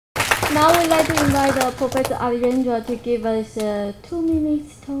Now we'd like to invite Professor Alexandre to give us a 2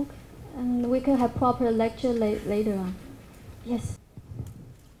 minutes talk, and we can have proper lecture later on. Yes.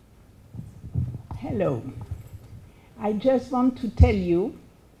 Hello. I just want to tell you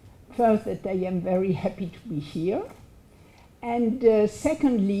first that I am very happy to be here, and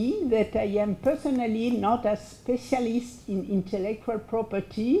secondly that I am personally not a specialist in intellectual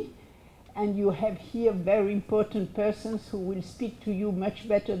property, and you have here very important persons who will speak to you much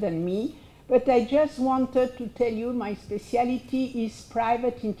better than me, but I just wanted to tell you my specialty is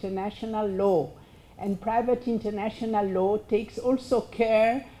private international law, and private international law takes also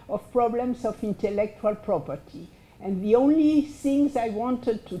care of problems of intellectual property. And the only things I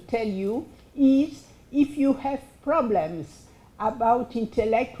wanted to tell you is if you have problems about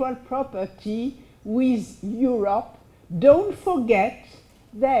intellectual property with Europe, don't forget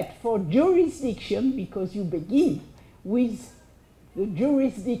that for jurisdiction, because you begin with the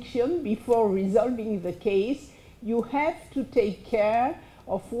jurisdiction before resolving the case, you have to take care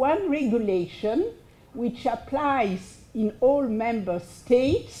of one regulation which applies in all member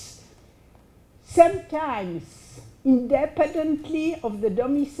states, sometimes independently of the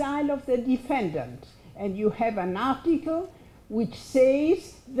domicile of the defendant. And you have an article which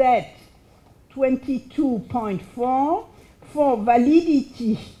says that 22.4, for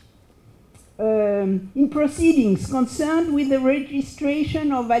validity in proceedings concerned with the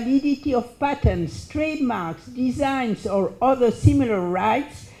registration or validity of patents, trademarks, designs, or other similar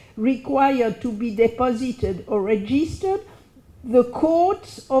rights required to be deposited or registered, the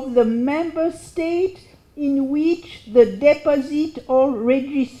courts of the member state in which the deposit or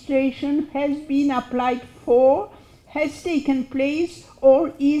registration has been applied for, has taken place,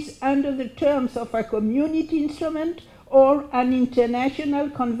 or is under the terms of a community instrument or an international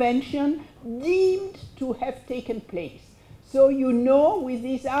convention deemed to have taken place. So you know with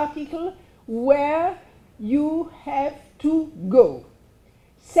this article where you have to go.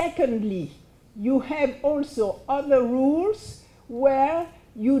 Secondly, you have also other rules where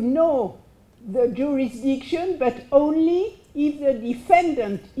you know the jurisdiction, but only if the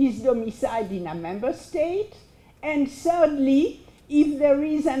defendant is domiciled in a member state. And thirdly, if there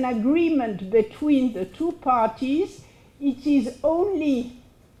is an agreement between the two parties, it is only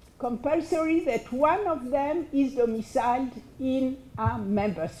compulsory that one of them is domiciled in a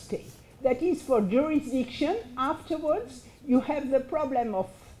member state. That is for jurisdiction. Afterwards, you have the problem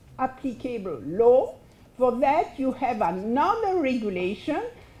of applicable law. For that, you have another regulation,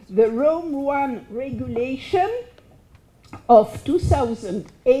 the Rome I regulation of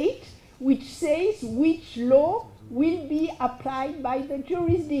 2008, which says which law will be applied by the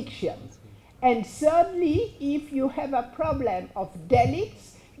jurisdiction. And thirdly, if you have a problem of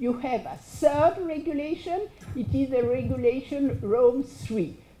delicts, you have a third regulation. It is the regulation Rome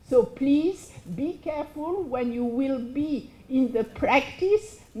III. So please be careful when you will be in the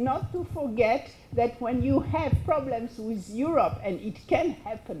practice not to forget that when you have problems with Europe, and it can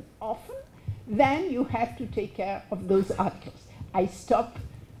happen often, then you have to take care of those articles. I stop,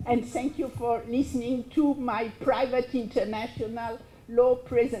 and thank you for listening to my private international law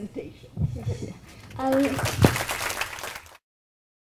presentation.